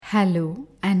Hello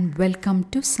and welcome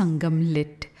to Sangam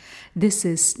Lit. This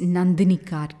is Nandini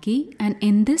Karki, and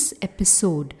in this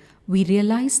episode we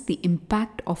realize the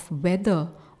impact of weather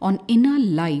on inner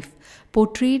life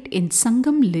portrayed in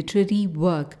Sangam Literary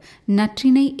work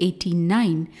Natrinai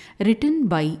 89 written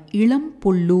by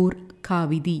Ilampulloor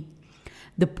Kaavithi.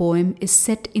 The poem is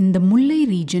set in the Mullai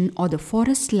region or the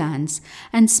forest lands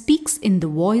and speaks in the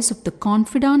voice of the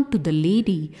confidant to the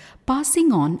lady,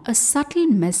 passing on a subtle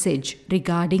message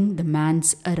regarding the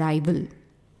man's arrival.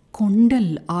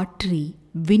 கொண்டல் ஆற்றி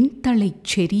விண்தலைச்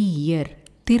செறியியர்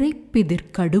திரைப்பிதிர்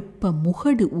கடுப்ப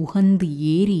முகடு உகந்து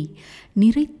ஏறி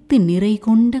நிறைத்து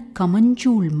நிறைகொண்ட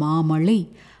கமஞ்சூள் மாமலை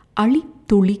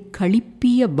அழித்துளி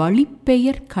களிப்பிய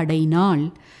வழிப்பெயர் கடைநாள்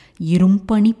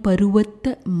இரும்பனி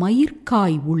பருவத்த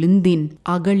மயிர்காய் உளுந்தின்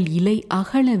அகல் இலை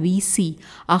அகல வீசி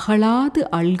அகலாது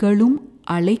அல்களும்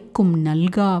அலைக்கும்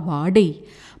நல்கா வாடை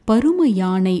பரும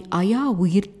யானை அயா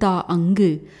உயிர்த்தா அங்கு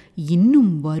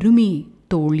இன்னும் வருமே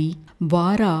தோழி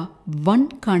வாரா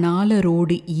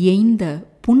வன்கணாலரோடு இயைந்த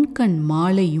புன்கண்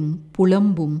மாலையும்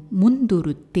புலம்பும்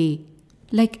முந்துருத்தே.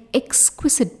 Like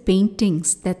exquisite paintings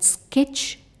that sketch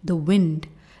the wind,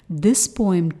 this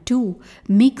poem too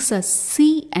makes us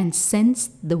see and sense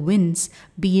the winds,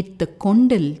 be it the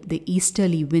kondal, the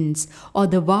easterly winds, or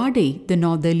the vadai, the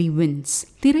northerly winds.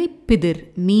 Thiraipidir,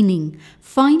 meaning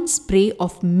fine spray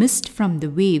of mist from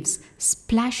the waves,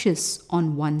 splashes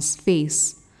on one's face.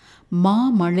 Ma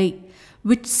malai,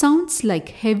 which sounds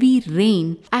like heavy rain,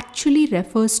 actually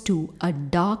refers to a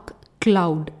dark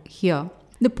cloud here.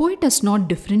 The poet does not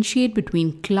differentiate between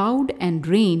cloud and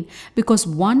rain because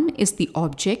one is the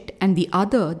object and the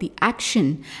other the action,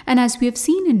 and as we have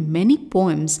seen in many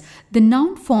poems, the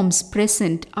noun forms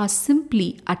present are simply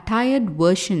attired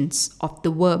versions of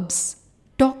the verbs.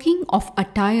 Talking of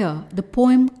attire, the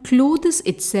poem clothes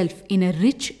itself in a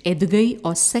rich edugai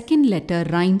or second letter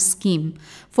rhyme scheme,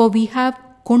 for we have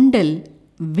kondal,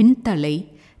 vintalai,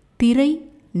 thirai,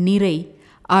 nirai,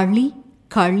 ali,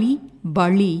 kali,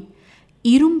 bali,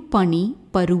 இரும்பனி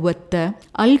பருவத்த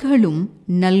அல்களும்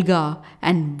நல்கா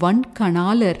and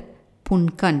வன்கணாலர்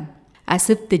புன்கண். As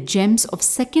if the gems of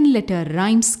second letter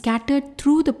rhymes scattered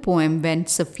through the poem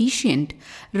weren't sufficient,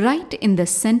 right in the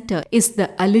center is the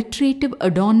alliterative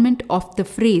adornment of the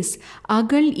phrase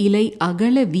agal ilai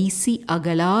agala வீசி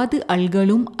அகலாது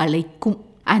அல்களும் அலைக்கும்,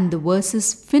 and the verses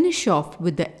finish off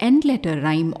with the end letter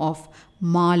rhyme of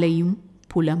மாலையும்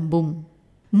புலம்பும்.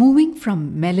 Moving from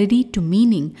melody to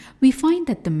meaning, we find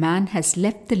that the man has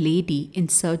left the lady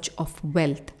in search of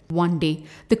wealth. One day,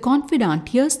 the confidant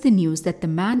hears the news that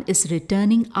the man is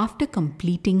returning after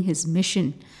completing his mission.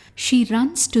 She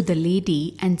runs to the lady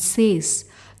and says,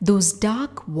 "Those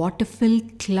dark water-filled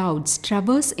clouds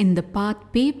traverse in the path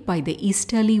paved by the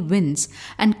easterly winds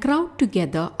and crowd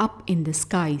together up in the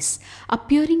skies.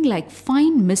 Appearing like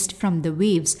fine mist from the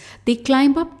waves, they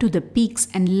climb up to the peaks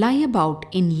and lie about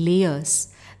in layers.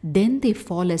 Then they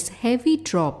fall as heavy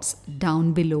drops down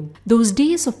below. Those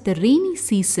days of the rainy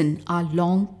season are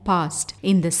long past.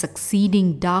 In the succeeding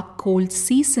dark cold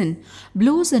season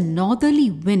blows a northerly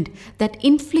wind that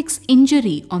inflicts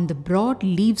injury on the broad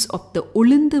leaves of the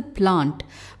ulindu plant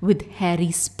with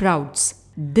hairy sprouts.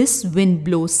 This wind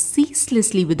blows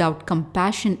ceaselessly without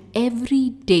compassion every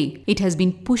day. It has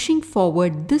been pushing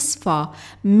forward this far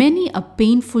many a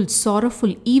painful,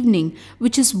 sorrowful evening,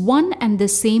 which is one and the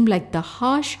same like the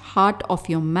harsh heart of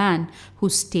your man who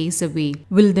stays away.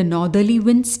 Will the northerly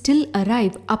wind still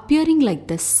arrive, appearing like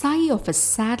the sigh of a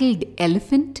saddled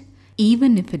elephant?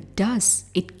 Even if it does,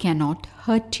 it cannot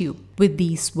hurt you." With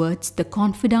these words, the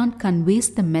confidant conveys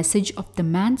the message of the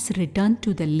man's return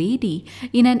to the lady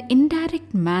in an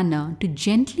indirect manner to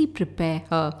gently prepare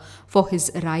her for his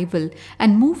arrival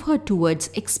and move her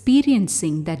towards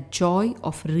experiencing that joy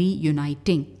of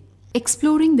reuniting.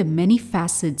 Exploring the many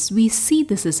facets, we see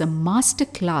this as a master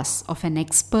class of an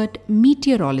expert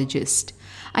meteorologist.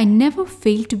 I never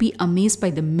fail to be amazed by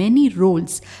the many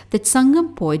roles that Sangam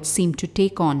poets seem to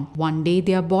take on. One day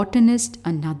they are botanists,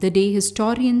 another day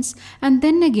historians, and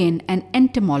then again an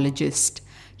entomologist.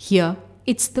 Here,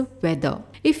 it's the weather.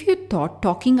 If you thought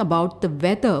talking about the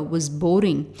weather was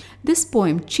boring, this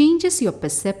poem changes your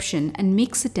perception and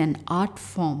makes it an art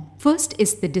form. First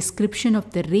is the description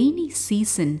of the rainy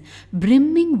season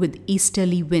brimming with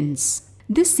easterly winds.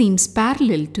 This seems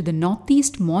parallel to the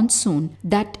northeast monsoon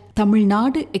that Tamil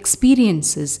Nadu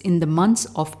experiences in the months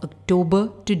of October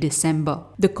to December.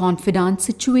 The confidant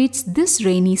situates this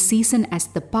rainy season as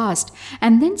the past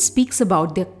and then speaks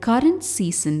about their current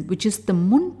season, which is the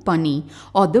Munpani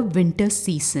or the winter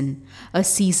season, a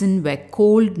season where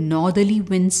cold northerly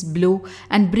winds blow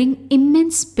and bring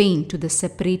immense pain to the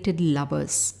separated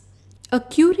lovers. A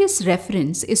curious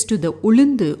reference is to the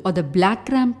ulundu or the black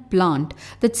gram plant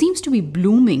that seems to be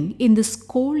blooming in this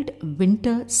cold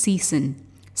winter season.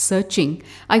 Searching,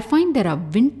 I find there are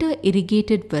winter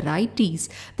irrigated varieties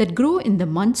that grow in the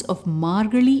months of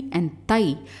Margali and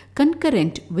Thai,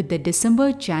 concurrent with the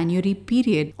December-January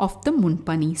period of the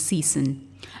Munpani season.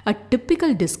 A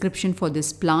typical description for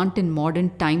this plant in modern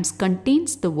times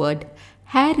contains the word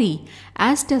hairy,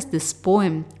 as does this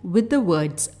poem with the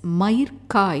words Mair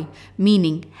Kai,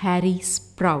 meaning hairy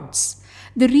sprouts.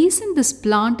 The reason this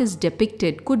plant is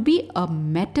depicted could be a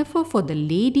metaphor for the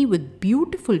lady with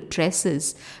beautiful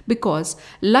tresses, because,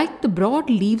 like the broad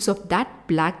leaves of that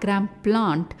black gram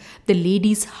plant, the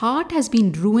lady's heart has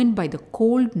been ruined by the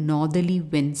cold northerly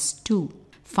winds too.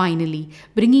 Finally,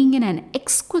 bringing in an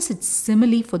exquisite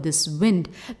simile for this wind,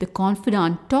 the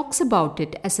confidant talks about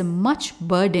it as a much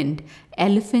burdened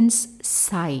elephant's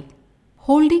sigh.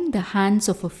 Holding the hands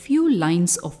of a few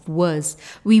lines of verse,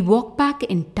 we walk back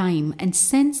in time and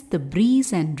sense the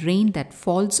breeze and rain that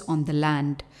falls on the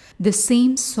land. The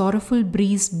same sorrowful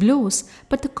breeze blows,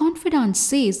 but the confidant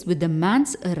says with the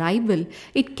man's arrival,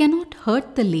 it cannot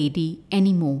hurt the lady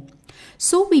anymore.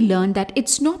 So we learn that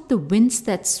it's not the winds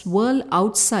that swirl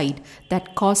outside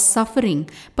that cause suffering,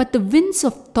 but the winds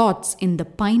of thoughts in the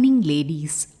pining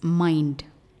lady's mind.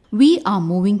 We are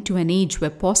moving to an age where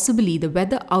possibly the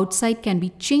weather outside can be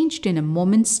changed in a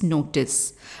moment's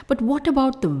notice. But what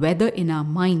about the weather in our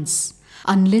minds?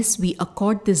 Unless we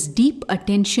accord this deep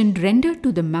attention rendered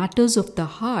to the matters of the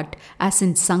heart, as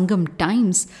in Sangam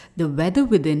times, the weather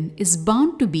within is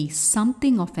bound to be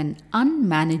something of an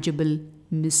unmanageable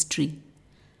mystery.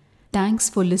 Thanks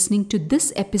for listening to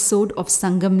this episode of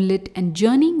Sangam Lit and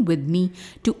journeying with me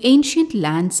to ancient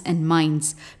lands and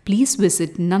minds. Please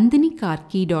visit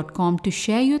nandinikarki.com to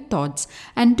share your thoughts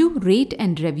and do rate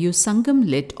and review Sangam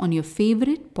Lit on your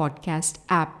favorite podcast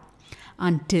app.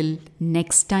 Until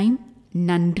next time,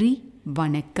 Nandri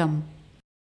Vanakkam.